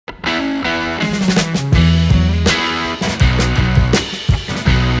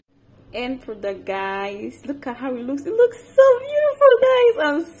end product, guys. Look at how it looks. It looks so beautiful, guys.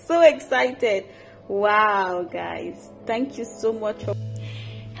 I'm so excited. Wow, guys, thank you so much for...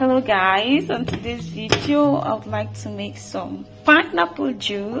 Hello guys, on today's video I would like to make some pineapple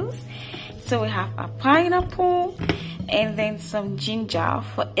juice. So we have a pineapple and then some ginger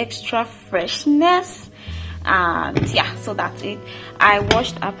for extra freshness. And yeah, so that's it. I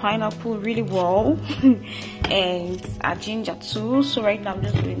washed a pineapple really well and a ginger too. So right now I'm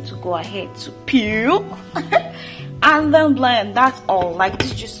just going to go ahead to peel and then blend. That's all. Like,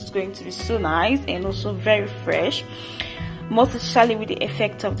 this juice is going to be so nice and also very fresh, most especially with the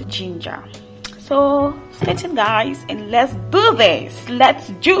effect of the ginger. So stay tuned, guys, and let's do this. Let's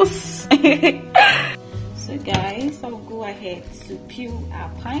juice. So guys, I'll go ahead to peel our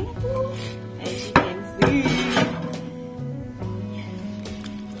pineapple, as you can see.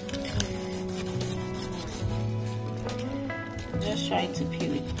 Just try to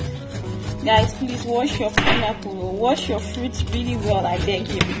peel it. Guys, please wash your pineapple or wash your fruits really well, I beg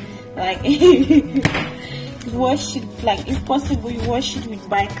you. Like, wash it, like, if possible, you wash it with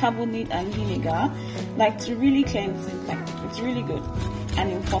bicarbonate and vinegar, like, to really cleanse it. Like, it's really good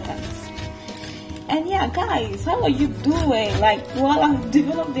and important. And yeah, guys, how are you doing? Like, well, I've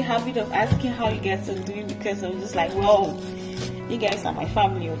developed the habit of asking how you guys are doing, because I'm just like, well, you guys are my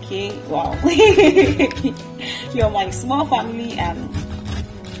family, okay? Wow. You're my small family, and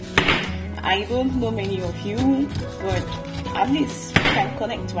I don't know many of you, but at least we can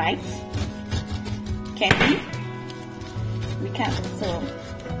connect, right? Can we? We can. So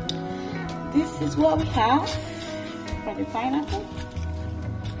this is what we have for the pineapple.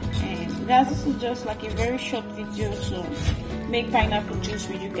 And guys, this is just like a very short video to make pineapple juice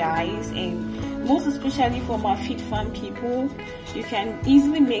with you guys, and most especially for my fit farm people, you can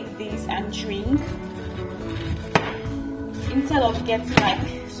easily make this and drink instead of getting like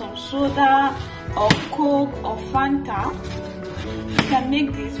some soda or Coke or Fanta. You can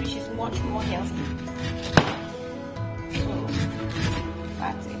make this, which is much more healthy. So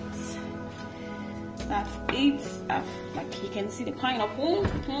that's it. That's it. Like, you can see the pineapple.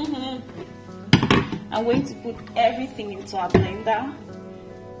 I'm going to put everything into a blender.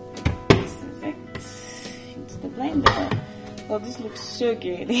 This is it. Into the blender. Oh, this looks so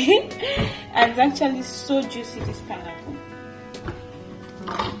good. And it's actually so juicy, this pineapple.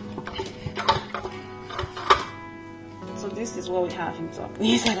 So this is what we have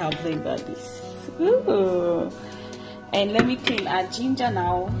inside our blender. This. Ooh. And let me clean our ginger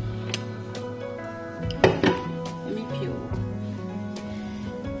now. Let me peel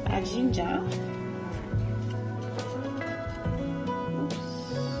our ginger.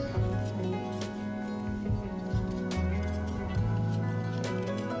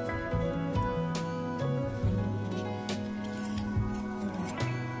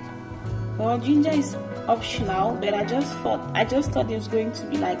 Well, ginger is optional, but I just thought it was going to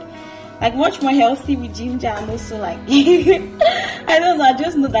be like much more healthy with ginger, and also like I don't know, I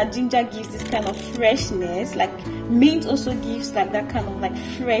just know that ginger gives this kind of freshness. Like, mint also gives like that kind of like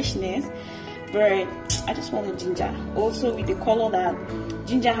freshness, but I just want the ginger. Also with the color, that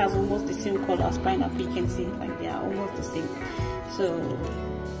ginger has almost the same color as pineapple. You can see like they are almost the same, so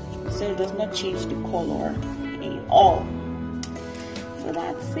it does not change the color at all. So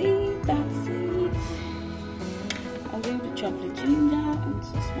that's it. That's it. I'm going to chop the ginger into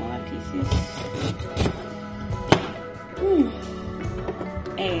smaller pieces.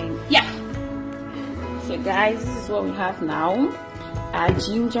 And yeah. So guys, this is what we have now. Our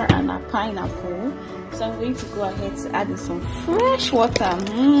ginger and our pineapple. So I'm going to go ahead to add in some fresh water.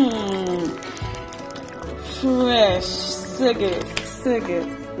 Fresh. So good. So good.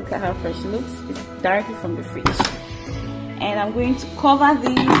 Look at how fresh it looks. It's directly from the fridge. And I'm going to cover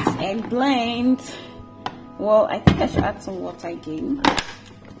this and blend. Well, I think I should add some water again.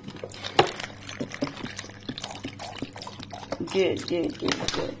 Good.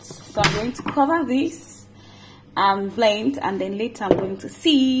 So I'm going to cover this and blend, and then later I'm going to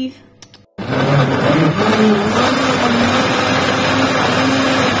sieve.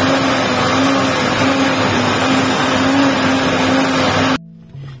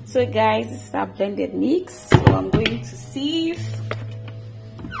 So guys, this is our blended mix. So I'm going to sieve.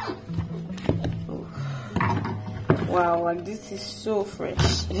 Wow, like, this is so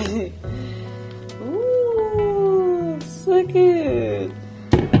fresh. Ooh, so good.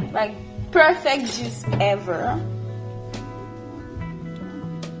 Like, perfect juice ever.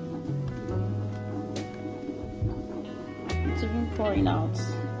 It's even pouring out.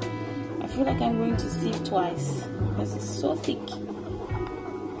 I feel like I'm going to sieve twice because it's so thick.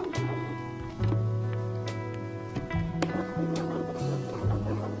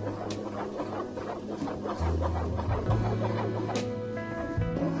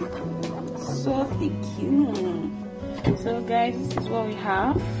 thick. So guys, this is what we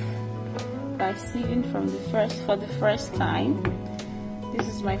have by sieving for the first time. This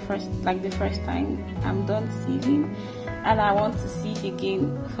is my first time I'm done sieving, and I want to sieve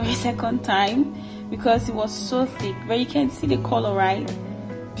again for a second time because it was so thick. But you can see the color, right?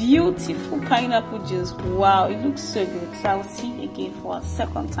 Beautiful pineapple juice. Wow, it looks so good. So I'll sieve again for a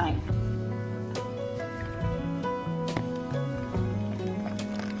second time.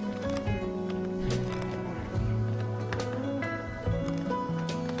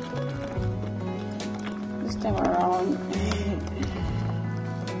 This time around.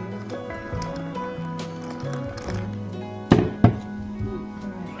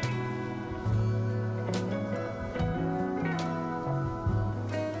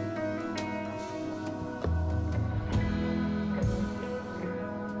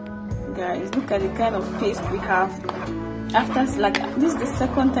 Guys, look at the kind of paste we have. After this is the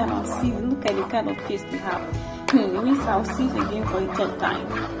second time I'll sieve. Look at the kind of paste we have. It means I'll sieve again for a third time.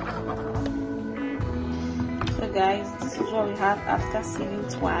 So guys, this is what we have after sieving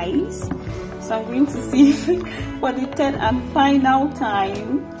twice. So I'm going to sieve for the third and final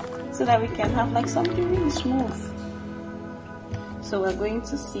time so that we can have like something really smooth. So we're going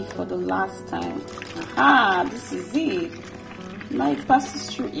to sieve for the last time. Ah, this is it. Now it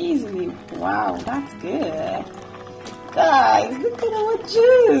passes through easily. Wow, that's good. Guys, look at our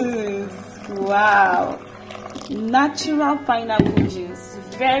juice. Wow. Natural pineapple juice.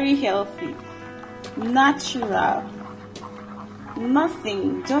 Very healthy. Natural.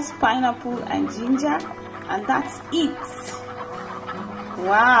 Nothing. Just pineapple and ginger. And that's it.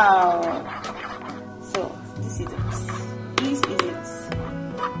 Wow. So, this is it. This is it.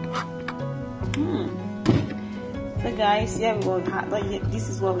 So guys, here we have, this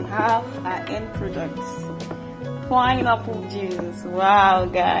is what we have, our end products. Pineapple juice. Wow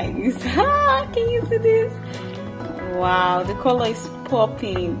guys. Can you see this? Wow, the color is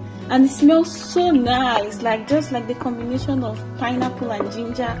popping and it smells so nice, just like the combination of pineapple and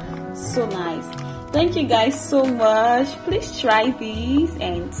ginger. So nice. Thank you guys so much. Please try these,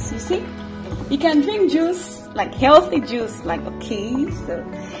 and you see, you can drink juice, like healthy juice, okay. So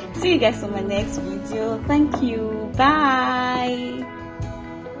see you guys on my next video. Thank you. Bye.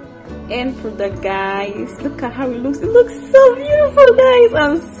 End product, guys. Look at how it looks. It looks so beautiful, guys.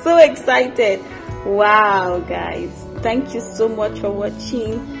 I'm so excited. Wow, guys. Thank you so much for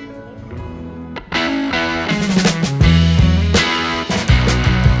watching.